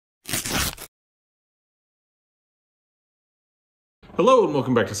Hello and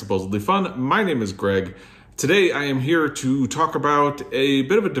welcome back to Supposedly Fun. My name is Greg. Today I am here to talk about a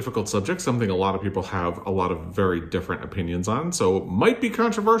bit of a difficult subject, something a lot of people have a lot of very different opinions on. So might be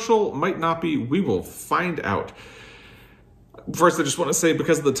controversial, might not be. We will find out. First, I just want to say,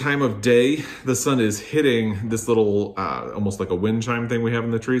 because of the time of day, the sun is hitting this little, almost like a wind chime thing we have in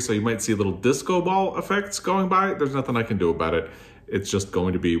the tree. So you might see little disco ball effects going by. There's nothing I can do about it. It's just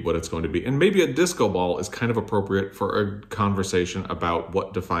going to be what it's going to be. And maybe a disco ball is kind of appropriate for a conversation about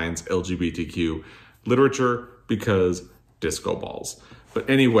what defines LGBTQ literature, because disco balls. But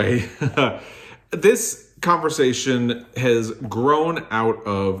anyway, this conversation has grown out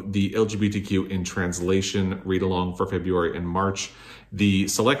of the LGBTQ in Translation read-along for February and March. The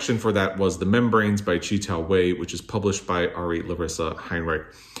selection for that was The Membranes by Chi-Tao Wei, which is published by Ari Larissa Heinrich.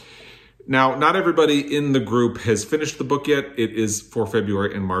 Now, not everybody in the group has finished the book yet. It is for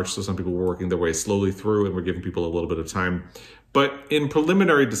February and March, so some people were working their way slowly through, and we're giving people a little bit of time. But in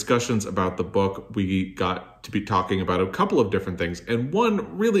preliminary discussions about the book, we got to be talking about a couple of different things. And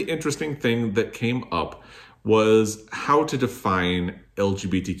one really interesting thing that came up was how to define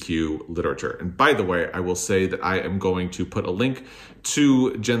LGBTQ literature. And by the way, I will say that I am going to put a link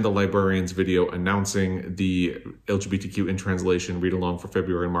to Jen the Librarian's video announcing the LGBTQ in Translation read-along for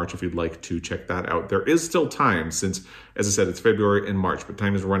February and March if you'd like to check that out. There is still time since, as I said, it's February and March, but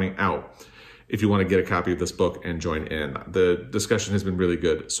time is running out if you want to get a copy of this book and join in. The discussion has been really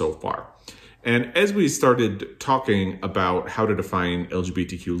good so far. And as we started talking about how to define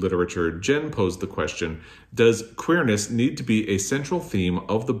LGBTQ literature, Jen posed the question, does queerness need to be a central theme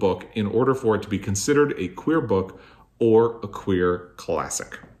of the book in order for it to be considered a queer book or a queer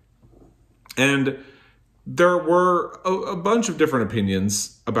classic? And there were a bunch of different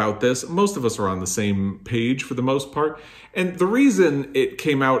opinions about this. Most of us are on the same page for the most part. And the reason it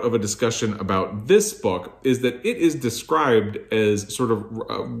came out of a discussion about this book is that it is described as sort of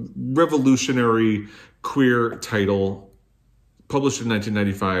a revolutionary queer title published in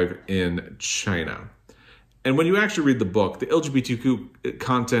 1995 in China. And when you actually read the book, the LGBTQ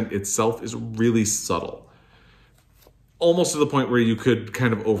content itself is really subtle. Almost to the point where you could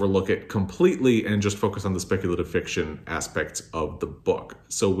kind of overlook it completely and just focus on the speculative fiction aspects of the book.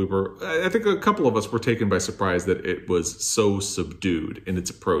 So I think a couple of us were taken by surprise that it was so subdued in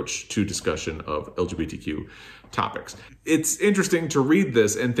its approach to discussion of LGBTQ topics. It's interesting to read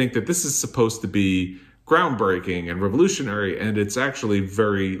this and think that this is supposed to be groundbreaking and revolutionary, and it's actually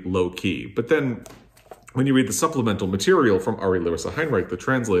very low key. But then when you read the supplemental material from Ari Larissa Heinrich, the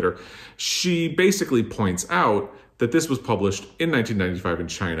translator, she basically points out that this was published in 1995 in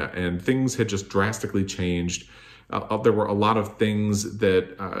China, and things had just drastically changed. There were a lot of things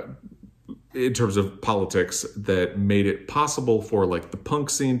that, in terms of politics, that made it possible for like the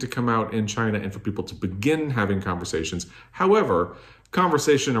punk scene to come out in China and for people to begin having conversations. However,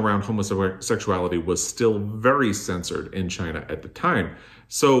 conversation around homosexuality was still very censored in China at the time.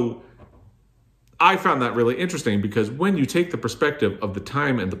 So I found that really interesting, because when you take the perspective of the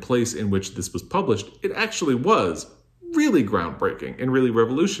time and the place in which this was published, it actually was really groundbreaking and really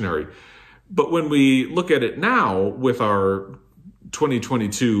revolutionary. But when we look at it now with our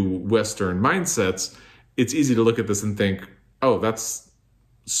 2022 Western mindsets, it's easy to look at this and think, oh, that's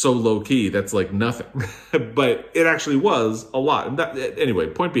so low key, that's like nothing. But it actually was a lot. And anyway,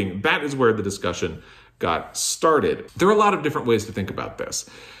 point being, that is where the discussion got started. There are a lot of different ways to think about this.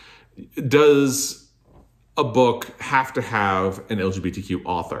 Does a book have to have an LGBTQ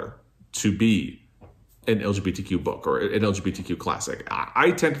author to be an LGBTQ book or an LGBTQ classic?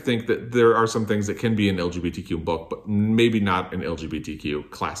 I tend to think that there are some things that can be an LGBTQ book, but maybe not an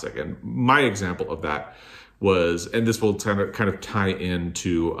LGBTQ classic. And my example of that was, and this will kind of tie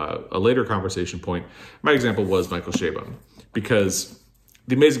into a later conversation point, my example was Michael Chabon, because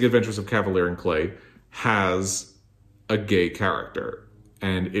The Amazing Adventures of Cavalier and Clay has a gay character.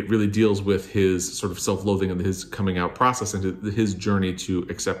 And it really deals with his sort of self-loathing and his coming out process and his journey to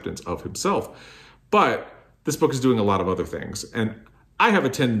acceptance of himself. But this book is doing a lot of other things. And I have a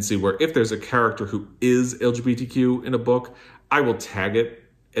tendency where if there's a character who is LGBTQ in a book, I will tag it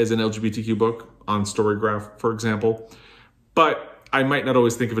as an LGBTQ book on Storygraph, for example. But I might not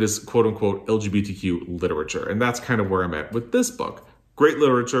always think of it as quote unquote LGBTQ literature. And that's kind of where I'm at with this book. Great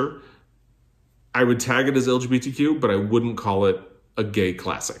literature. I would tag it as LGBTQ, but I wouldn't call it a gay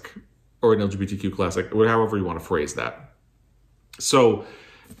classic or an LGBTQ classic, or however you want to phrase that. So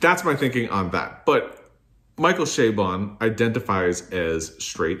that's my thinking on that. But Michael Chabon identifies as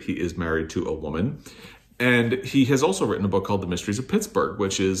straight. He is married to a woman. And he has also written a book called The Mysteries of Pittsburgh,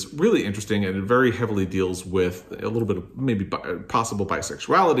 which is really interesting, and it very heavily deals with a little bit of maybe possible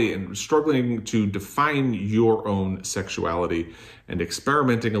bisexuality and struggling to define your own sexuality and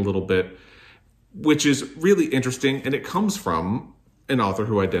experimenting a little bit, which is really interesting. And it comes from an author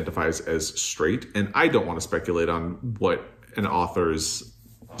who identifies as straight. And I don't want to speculate on what an author's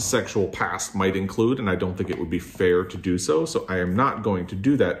sexual past might include, and I don't think it would be fair to do so. So I am not going to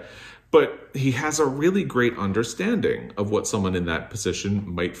do that. But he has a really great understanding of what someone in that position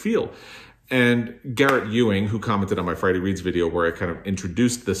might feel. And Garrett Ewing, who commented on my Friday Reads video where I kind of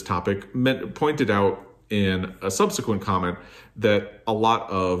introduced this topic, pointed out in a subsequent comment that a lot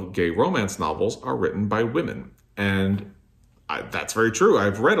of gay romance novels are written by women. And that's very true.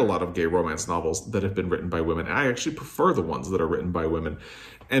 I've read a lot of gay romance novels that have been written by women. And I actually prefer the ones that are written by women.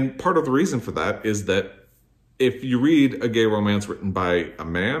 And part of the reason for that is that if you read a gay romance written by a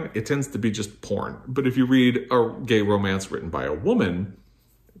man, it tends to be just porn. But if you read a gay romance written by a woman,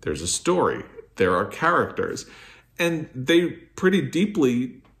 there's a story, there are characters, and they pretty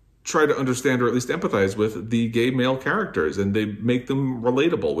deeply try to understand or at least empathize with the gay male characters, and they make them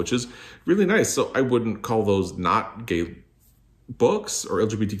relatable, which is really nice. So I wouldn't call those not gay books or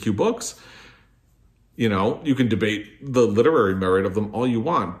LGBTQ books. You know, you can debate the literary merit of them all you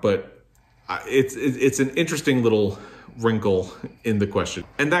want, but it's an interesting little wrinkle in the question.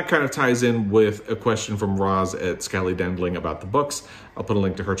 And that kind of ties in with a question from Roz at Scally Dandling about the books. I'll put a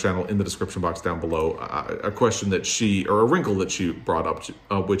link to her channel in the description box down below. A question that a wrinkle that she brought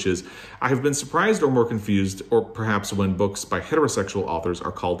up, which is, I have been surprised or more confused, or perhaps when books by heterosexual authors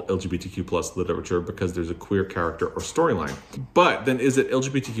are called LGBTQ plus literature because there's a queer character or storyline. But then is it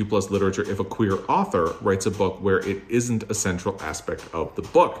LGBTQ plus literature if a queer author writes a book where it isn't a central aspect of the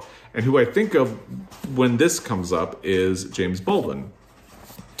book? And who I think of when this comes up is James Baldwin.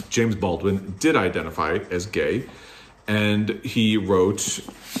 James Baldwin did identify as gay, and he wrote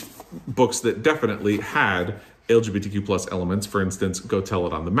books that definitely had LGBTQ plus elements. For instance, Go Tell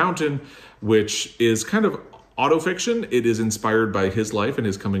It on the Mountain, which is kind of autofiction. It is inspired by his life and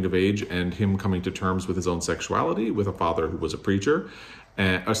his coming of age and him coming to terms with his own sexuality, with a father who was a preacher,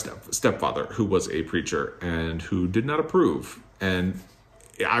 and a stepfather who was a preacher and who did not approve. And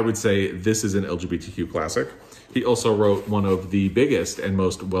I would say this is an LGBTQ classic. He also wrote one of the biggest and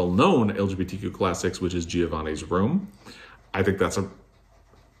most well-known LGBTQ classics, which is Giovanni's Room. I think that's an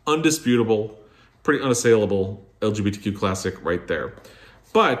undisputable, pretty unassailable LGBTQ classic right there.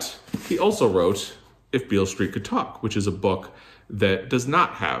 But he also wrote If Beale Street Could Talk, which is a book that does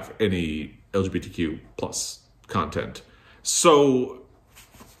not have any LGBTQ plus content. So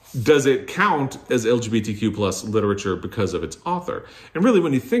does it count as LGBTQ plus literature because of its author? And really,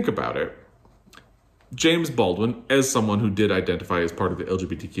 when you think about it, James Baldwin, as someone who did identify as part of the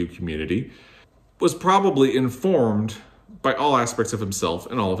LGBTQ community, was probably informed by all aspects of himself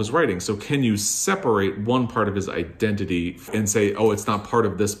and all of his writing. So can you separate one part of his identity and say, oh, it's not part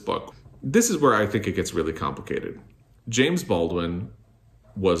of this book? This is where I think it gets really complicated. James Baldwin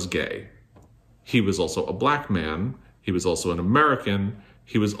was gay. He was also a black man. He was also an American.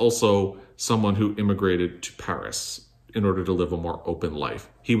 He was also someone who immigrated to Paris in order to live a more open life.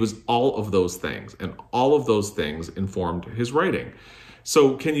 He was all of those things, and all of those things informed his writing.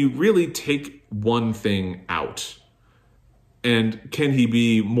 So can you really take one thing out? And can he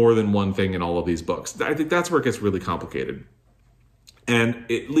be more than one thing in all of these books? I think that's where it gets really complicated. And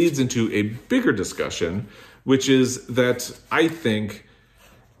it leads into a bigger discussion, which is that I think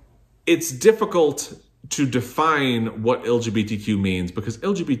it's difficult to define what LGBTQ means, because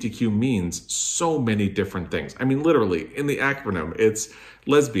LGBTQ means so many different things. I mean, literally, in the acronym, it's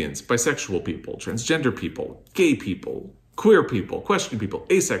lesbians, bisexual people, transgender people, gay people, queer people, questioning people,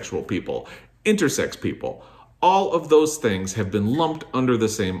 asexual people, intersex people. All of those things have been lumped under the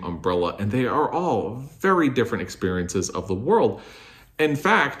same umbrella, and they are all very different experiences of the world. In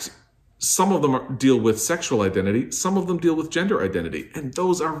fact, some of them deal with sexual identity, some of them deal with gender identity, and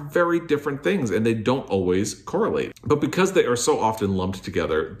those are very different things, and they don't always correlate. But because they are so often lumped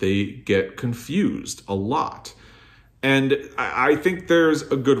together, they get confused a lot. And I think there's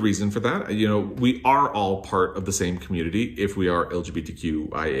a good reason for that. You know, we are all part of the same community if we are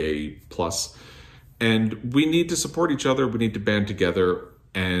LGBTQIA+, and we need to support each other, we need to band together.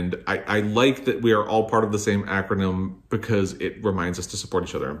 And I like that we are all part of the same acronym because it reminds us to support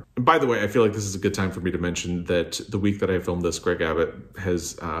each other. And by the way, I feel like this is a good time for me to mention that the week that I filmed this, Greg Abbott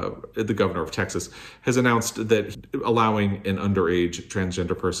has, the governor of Texas, has announced that allowing an underage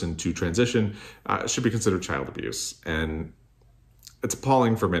transgender person to transition should be considered child abuse. And It's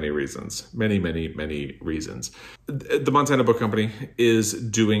appalling for many reasons, many reasons. The Montana Book Company is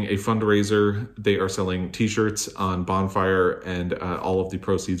doing a fundraiser. They are selling t-shirts on Bonfire, and all of the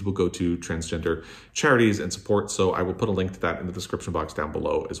proceeds will go to transgender charities and support. So I will put a link to that in the description box down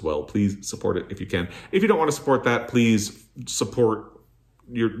below as well. Please support it if you can. If you don't want to support that, please support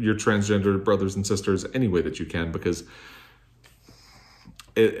your transgender brothers and sisters any way that you can, because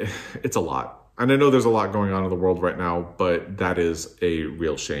it's a lot. And I know there's a lot going on in the world right now, but that is a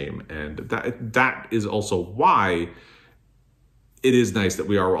real shame. And that is also why it is nice that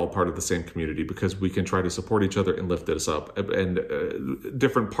we are all part of the same community, because we can try to support each other and lift this up. And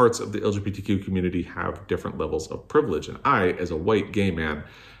different parts of the LGBTQ community have different levels of privilege. And I, as a white gay man,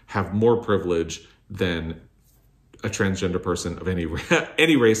 have more privilege than a transgender person of any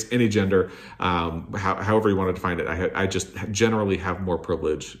race, any gender, however you want to define it. I just generally have more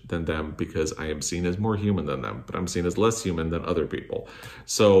privilege than them, because I am seen as more human than them, but I'm seen as less human than other people.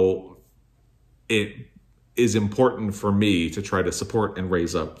 So it is important for me to try to support and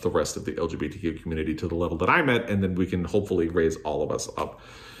raise up the rest of the LGBTQ community to the level that I'm at, and then we can hopefully raise all of us up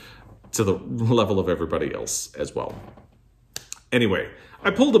to the level of everybody else as well. Anyway, I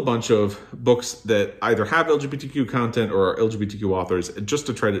pulled a bunch of books that either have LGBTQ content or are LGBTQ authors just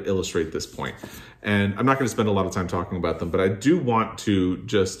to try to illustrate this point. And I'm not going to spend a lot of time talking about them, but I do want to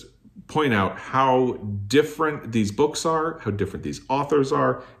just point out how different these books are, how different these authors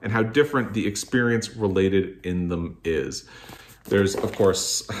are, and how different the experience related in them is. There's, of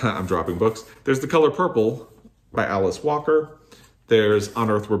course, I'm dropping books. There's The Color Purple by Alice Walker. There's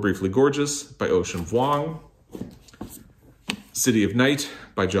On Earth We're Briefly Gorgeous by Ocean Vuong. City of Night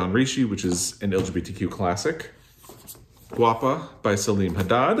by John Rishi, which is an LGBTQ classic. Guapa by Salim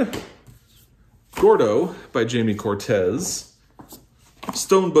Haddad. Gordo by Jamie Cortez.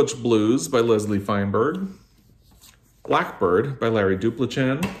 Stone Butch Blues by Leslie Feinberg. Blackbird by Larry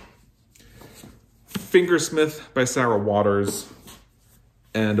Duplichan. Fingersmith by Sarah Waters.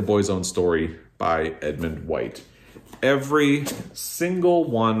 And A Boy's Own Story by Edmund White. Every single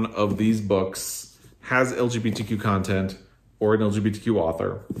one of these books has LGBTQ content or an LGBTQ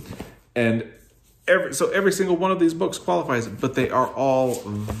author. And every single one of these books qualifies, but they are all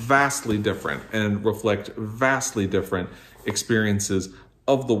vastly different and reflect vastly different experiences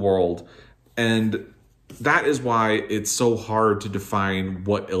of the world. And that is why it's so hard to define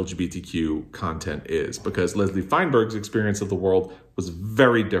what LGBTQ content is, because Leslie Feinberg's experience of the world was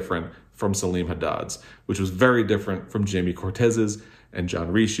very different from Salim Haddad's, which was very different from Jamie Cortez's and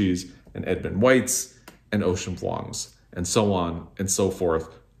John Rishi's and Edmund White's and Ocean Vuong's, and so on and so forth,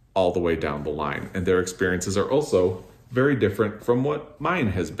 all the way down the line. And their experiences are also very different from what mine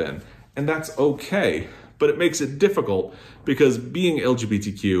has been. And that's okay, but it makes it difficult because being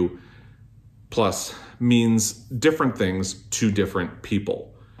LGBTQ plus means different things to different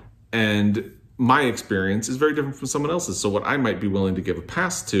people. And my experience is very different from someone else's. So what I might be willing to give a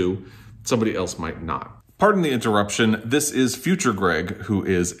pass to, somebody else might not. Pardon the interruption. This is future Greg, who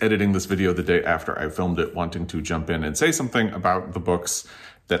is editing this video the day after I filmed it, wanting to jump in and say something about the books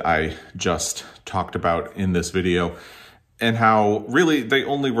that I just talked about in this video, and how really they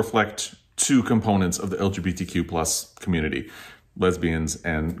only reflect two components of the LGBTQ plus community, lesbians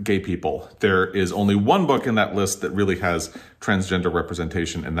and gay people. There is only one book in that list that really has transgender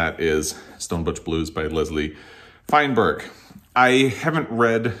representation, and that is Stone Butch Blues by Leslie Feinberg. I haven't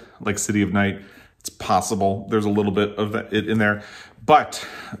read like City of Night. It's possible there's a little bit of it in there, but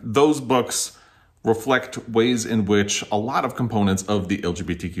those books reflect ways in which a lot of components of the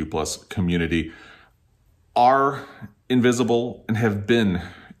LGBTQ plus community are invisible and have been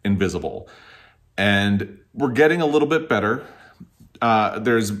invisible. And we're getting a little bit better.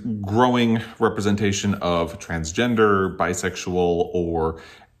 There's growing representation of transgender, bisexual, or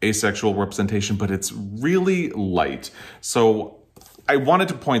asexual representation, but it's really light. So I wanted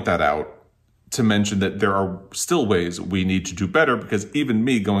to point that out, to mention that there are still ways we need to do better, because even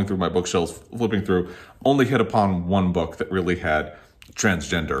me going through my bookshelves, flipping through, only hit upon one book that really had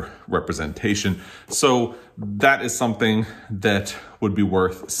transgender representation. So that is something that would be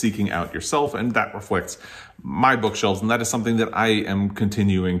worth seeking out yourself, and that reflects my bookshelves, and that is something that I am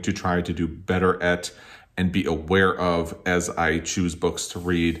continuing to try to do better at and be aware of as I choose books to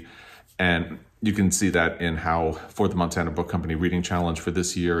read. And you can see that in how, for the Montana Book Company Reading Challenge for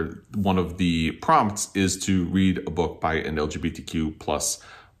this year, one of the prompts is to read a book by an LGBTQ plus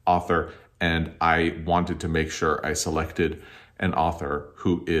author. And I wanted to make sure I selected an author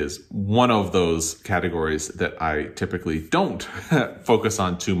who is one of those categories that I typically don't focus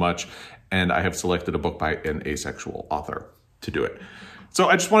on too much. And I have selected a book by an asexual author to do it. So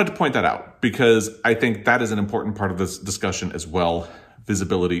I just wanted to point that out because I think that is an important part of this discussion as well.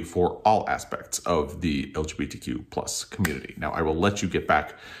 Visibility for all aspects of the LGBTQ plus community. Now, I will let you get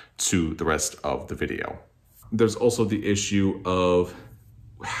back to the rest of the video. There's also the issue of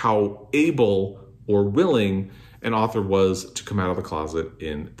how able or willing an author was to come out of the closet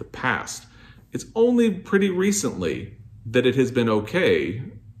in the past. It's only pretty recently that it has been okay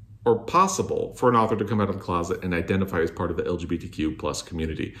or possible for an author to come out of the closet and identify as part of the LGBTQ plus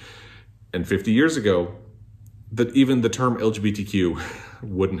community. And 50 years ago, that even the term LGBTQ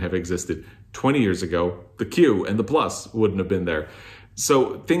wouldn't have existed. 20 years ago, the Q and the plus wouldn't have been there.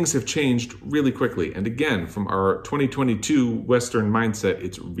 So things have changed really quickly. And again, from our 2022 Western mindset,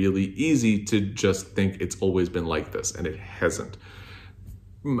 it's really easy to just think it's always been like this, and it hasn't.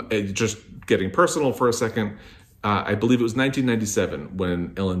 Just getting personal for a second, I believe it was 1997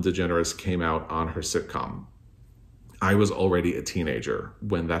 when Ellen DeGeneres came out on her sitcom. I was already a teenager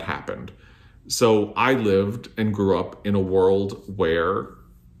when that happened. So I lived and grew up in a world where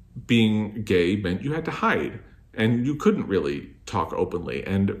being gay meant you had to hide and you couldn't really talk openly.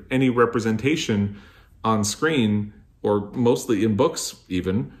 And any representation on screen, or mostly in books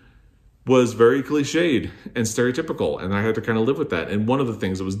even, was very cliched and stereotypical. And I had to kind of live with that. And one of the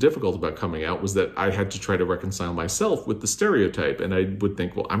things that was difficult about coming out was that I had to try to reconcile myself with the stereotype. And I would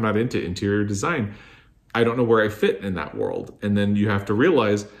think, well, I'm not into interior design. I don't know where I fit in that world. And then you have to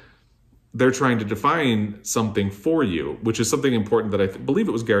realize they're trying to define something for you, which is something important that I believe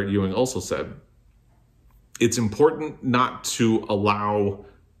it was Garrett Ewing also said. It's important not to allow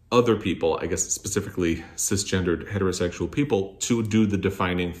other people, I guess specifically cisgendered heterosexual people, to do the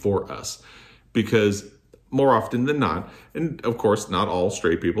defining for us. Because more often than not, and of course not all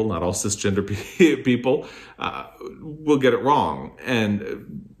straight people, not all cisgender people will get it wrong.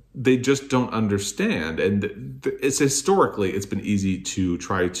 And they just don't understand. And it's historically, it's been easy to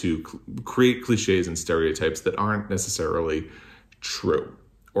try to create cliches and stereotypes that aren't necessarily true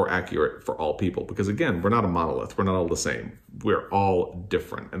or accurate for all people. Because again, we're not a monolith. We're not all the same. We're all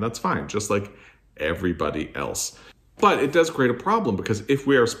different. And that's fine, just like everybody else. But it does create a problem, because if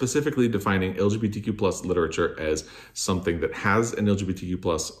we are specifically defining LGBTQ plus literature as something that has an LGBTQ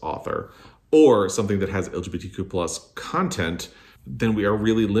plus author or something that has LGBTQ plus content, then we are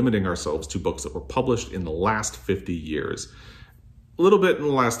really limiting ourselves to books that were published in the last 50 years. A little bit in the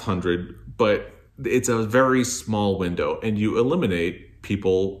last 100, but it's a very small window, and you eliminate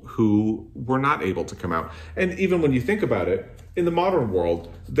people who were not able to come out. And even when you think about it, in the modern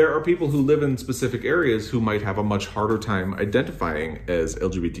world, there are people who live in specific areas who might have a much harder time identifying as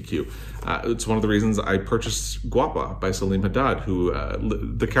LGBTQ. It's one of the reasons I purchased Guapa by Salim Haddad, who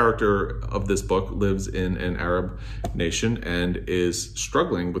the character of this book lives in an Arab nation and is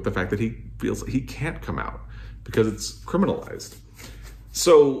struggling with the fact that he feels he can't come out because it's criminalized.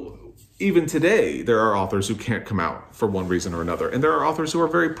 So even today, there are authors who can't come out for one reason or another. And there are authors who are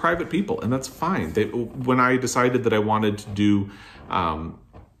very private people, and that's fine. When I decided that I wanted to do,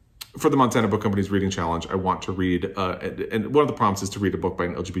 for the Montana Book Company's Reading Challenge, I want to read, and one of the prompts is to read a book by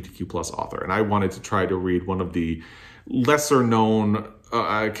an LGBTQ plus author. And I wanted to try to read one of the lesser known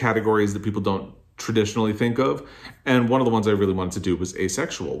categories that people don't traditionally think of. And one of the ones I really wanted to do was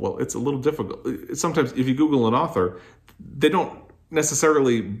asexual. Well, it's a little difficult. Sometimes if you Google an author, they don't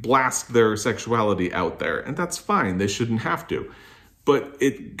necessarily blast their sexuality out there, and that's fine. They shouldn't have to. But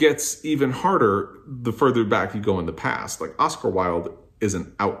it gets even harder the further back you go in the past. Like Oscar Wilde is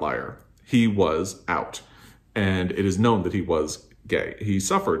an outlier. He was out, and it is known that he was gay. He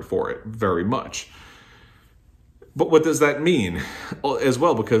suffered for it very much. But what does that mean as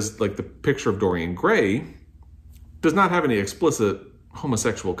well? Because like the picture of Dorian Gray does not have any explicit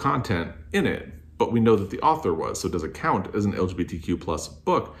homosexual content in it, but we know that the author was, so does it count as an LGBTQ plus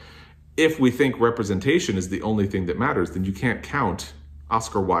book? If we think representation is the only thing that matters, then you can't count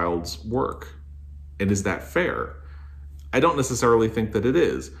Oscar Wilde's work. And is that fair? I don't necessarily think that it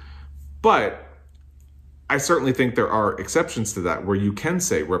is, but I certainly think there are exceptions to that where you can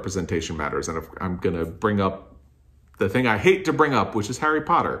say representation matters. And if I'm gonna bring up the thing I hate to bring up, which is Harry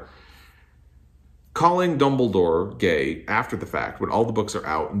Potter. Calling Dumbledore gay after the fact, when all the books are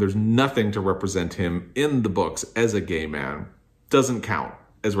out and there's nothing to represent him in the books as a gay man, doesn't count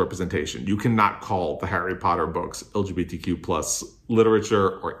as representation. You cannot call the Harry Potter books LGBTQ plus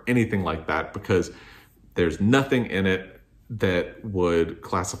literature or anything like that, because there's nothing in it that would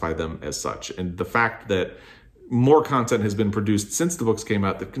classify them as such. And the fact that more content has been produced since the books came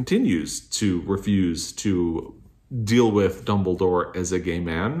out that continues to refuse to deal with Dumbledore as a gay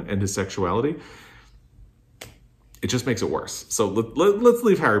man and his sexuality, it just makes it worse. So let's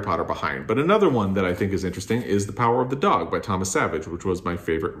leave Harry Potter behind. But another one that I think is interesting is The Power of the Dog by Thomas Savage, which was my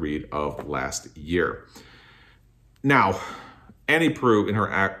favorite read of last year. Now, Annie Proulx, in her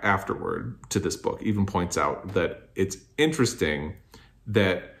afterword to this book, even points out that it's interesting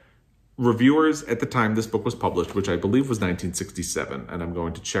that reviewers at the time this book was published, which I believe was 1967, and I'm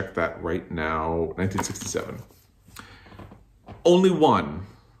going to check that right now, 1967, only one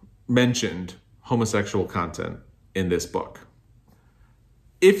mentioned homosexual content in this book.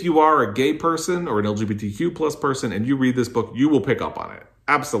 If you are a gay person or an LGBTQ plus person and you read this book, you will pick up on it.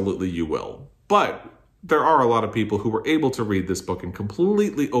 Absolutely you will. But there are a lot of people who were able to read this book and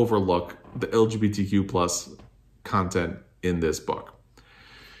completely overlook the LGBTQ plus content in this book.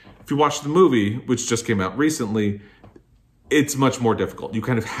 If you watch the movie, which just came out recently, it's much more difficult. You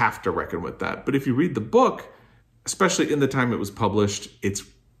kind of have to reckon with that. But if you read the book, especially in the time it was published, it's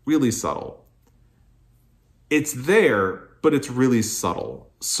really subtle. It's there, but it's really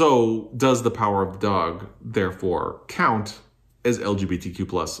subtle. So does The Power of the Dog therefore count as LGBTQ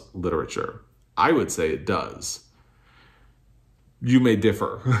plus literature? I would say it does. You may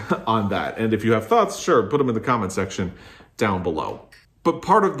differ on that. And if you have thoughts, sure, put them in the comment section down below. But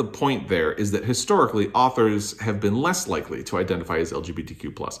part of the point there is that historically, authors have been less likely to identify as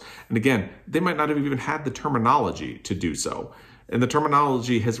LGBTQ+. And again, they might not have even had the terminology to do so. And the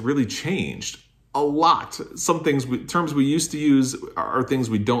terminology has really changed a lot. Some terms we used to use are things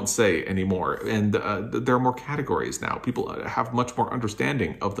we don't say anymore. And there are more categories now. People have much more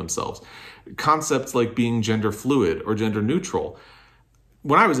understanding of themselves. Concepts like being gender fluid or gender neutral.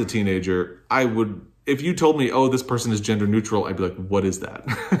 When I was a teenager, if you told me, oh, this person is gender neutral, I'd be like, what is that?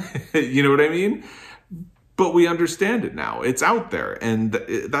 You know what I mean? But we understand it now. It's out there, and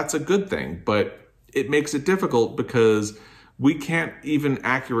that's a good thing. But it makes it difficult because we can't even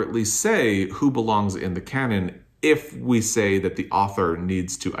accurately say who belongs in the canon if we say that the author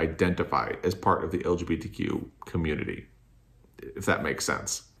needs to identify as part of the LGBTQ community, if that makes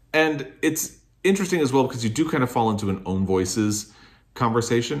sense. And it's interesting as well because you do kind of fall into an own voices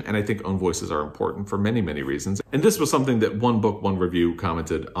conversation, and I think own voices are important for many, many reasons. And this was something that One Book, One Review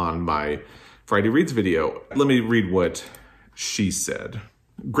commented on my Friday Reads video. Let me read what she said.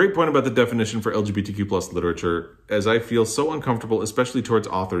 Great point about the definition for LGBTQ plus literature, as I feel so uncomfortable, especially towards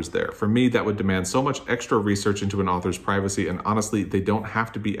authors there. For me, that would demand so much extra research into an author's privacy, and honestly, they don't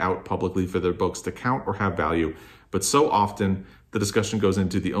have to be out publicly for their books to count or have value. But so often, the discussion goes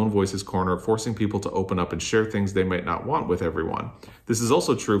into the own voices corner, forcing people to open up and share things they might not want with everyone. This is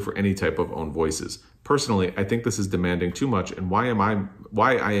also true for any type of own voices. Personally, I think this is demanding too much, and why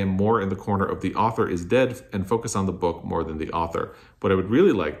I am more in the corner of the author is dead and focus on the book more than the author. What I would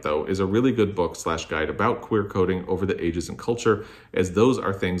really like, though, is a really good book/guide about queer coding over the ages and culture, as those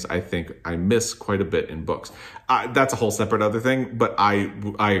are things I think I miss quite a bit in books. That's a whole separate other thing, but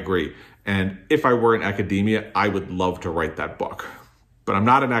I agree. And if I were in academia, I would love to write that book. But I'm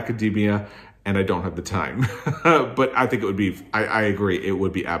not in academia, and I don't have the time. But I think it would be, I agree, it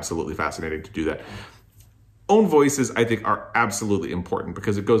would be absolutely fascinating to do that. Own voices, I think, are absolutely important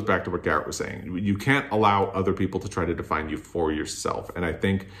because it goes back to what Garrett was saying. You can't allow other people to try to define you for yourself. And I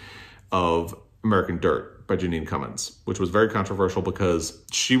think of American Dirt by Janine Cummins, which was very controversial because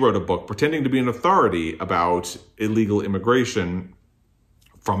she wrote a book pretending to be an authority about illegal immigration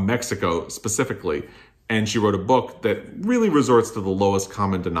from Mexico specifically. And she wrote a book that really resorts to the lowest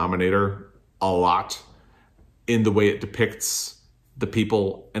common denominator a lot in the way it depicts the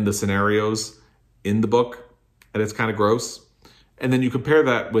people and the scenarios in the book. And it's kind of gross. And then you compare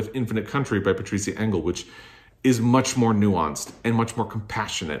that with Infinite Country by Patricia Engel, which is much more nuanced and much more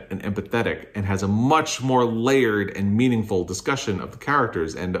compassionate and empathetic and has a much more layered and meaningful discussion of the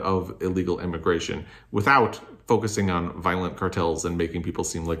characters and of illegal immigration without focusing on violent cartels and making people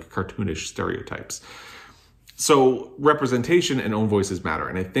seem like cartoonish stereotypes. So representation and own voices matter.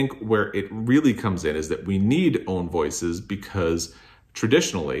 And I think where it really comes in is that we need own voices because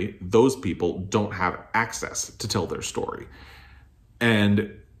traditionally those people don't have access to tell their story.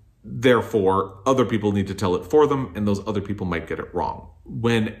 And therefore, other people need to tell it for them, and those other people might get it wrong.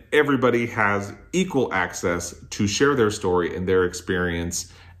 When everybody has equal access to share their story and their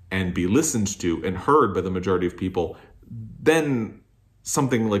experience and be listened to and heard by the majority of people, then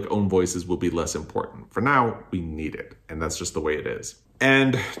something like own voices will be less important. For now, we need it, and that's just the way it is.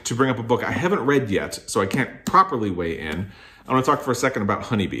 And to bring up a book I haven't read yet, so I can't properly weigh in, I want to talk for a second about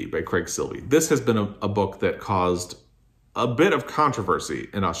Honeybee by Craig Silvey. This has been a book that caused a bit of controversy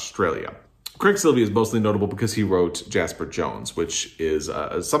in Australia. Craig Silvey is mostly notable because he wrote Jasper Jones, which is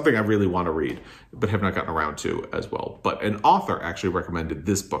something I really want to read, but have not gotten around to as well. But an author actually recommended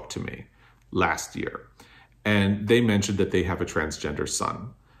this book to me last year. and they mentioned that they have a transgender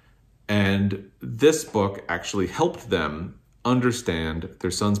son. And this book actually helped them understand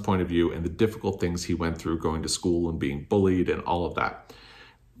their son's point of view and the difficult things he went through going to school and being bullied and all of that.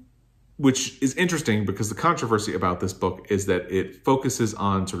 Which is interesting because the controversy about this book is that it focuses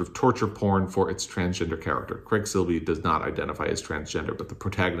on sort of torture porn for its transgender character. Craig Silvey does not identify as transgender, but the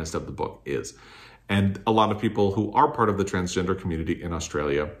protagonist of the book is. And a lot of people who are part of the transgender community in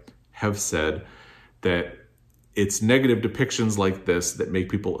Australia have said that it's negative depictions like this that make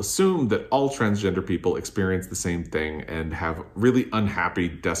people assume that all transgender people experience the same thing and have really unhappy,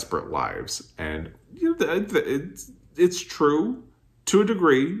 desperate lives. And you know, it's true to a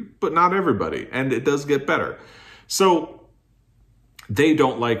degree, but not everybody. And it does get better. So they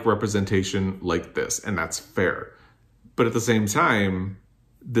don't like representation like this, and that's fair. But at the same time,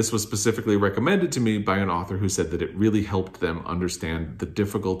 this was specifically recommended to me by an author who said that it really helped them understand the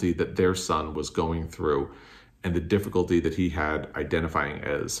difficulty that their son was going through and the difficulty that he had identifying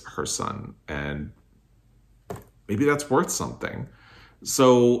as her son. And maybe that's worth something.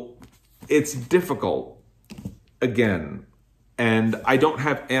 So it's difficult, again, and I don't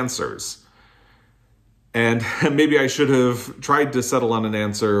have answers. And maybe I should have tried to settle on an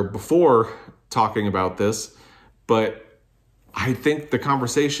answer before talking about this, but I think the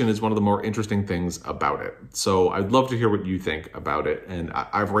conversation is one of the more interesting things about it. So I'd love to hear what you think about it. And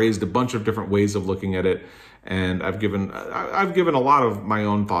I've raised a bunch of different ways of looking at it, and I've given a lot of my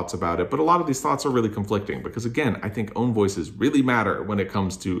own thoughts about it, but a lot of these thoughts are really conflicting because, again, I think own voices really matter when it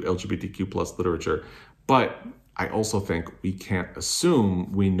comes to LGBTQ plus literature, but I also think we can't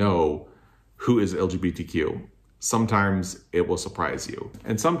assume we know who is LGBTQ. Sometimes it will surprise you.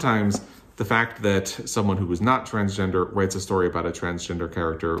 And sometimes the fact that someone who is not transgender writes a story about a transgender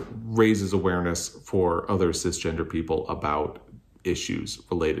character raises awareness for other cisgender people about issues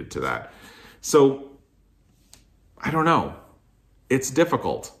related to that. So I don't know. It's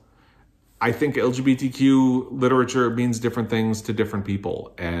difficult. I think LGBTQ literature means different things to different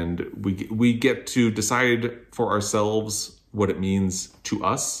people, and we get to decide for ourselves what it means to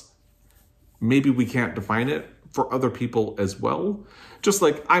us. Maybe we can't define it for other people as well. Just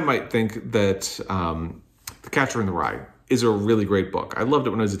like I might think that The Catcher in the Rye is a really great book. I loved it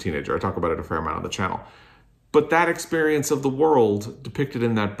when I was a teenager. I talk about it a fair amount on the channel. But that experience of the world depicted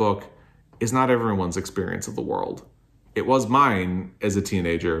in that book is not everyone's experience of the world. It was mine as a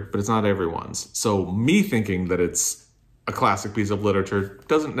teenager, but it's not everyone's. So me thinking that it's a classic piece of literature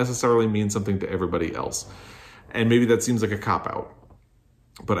doesn't necessarily mean something to everybody else. And maybe that seems like a cop-out.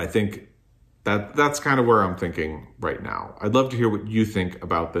 But I think that's kind of where I'm thinking right now. I'd love to hear what you think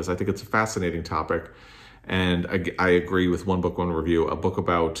about this. I think it's a fascinating topic. And I agree with One Book, One Review. A book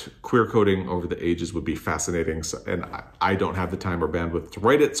about queer coding over the ages would be fascinating. And I don't have the time or bandwidth to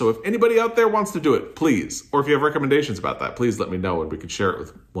write it. So if anybody out there wants to do it, please. Or if you have recommendations about that, please let me know and we can share it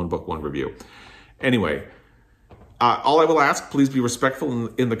with One Book, One Review. Anyway, all I will ask, please be respectful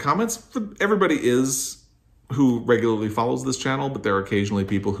in the comments. Everybody is who regularly follows this channel, but there are occasionally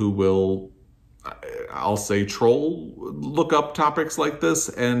people who will, I'll say, troll, look up topics like this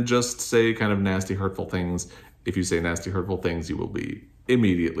and just say kind of nasty, hurtful things. If you say nasty, hurtful things, you will be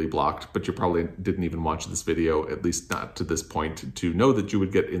immediately blocked, but you probably didn't even watch this video, at least not to this point, to know that you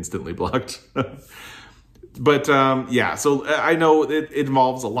would get instantly blocked. But yeah, so I know it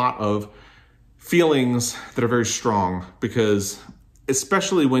involves a lot of feelings that are very strong because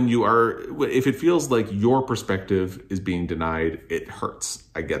especially when if it feels like your perspective is being denied, it hurts.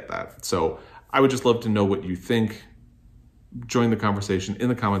 I get that. So I would just love to know what you think. Join the conversation in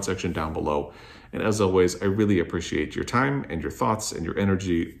the comment section down below. And as always, I really appreciate your time and your thoughts and your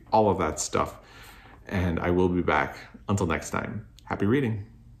energy, all of that stuff. And I will be back. Until next time, happy reading.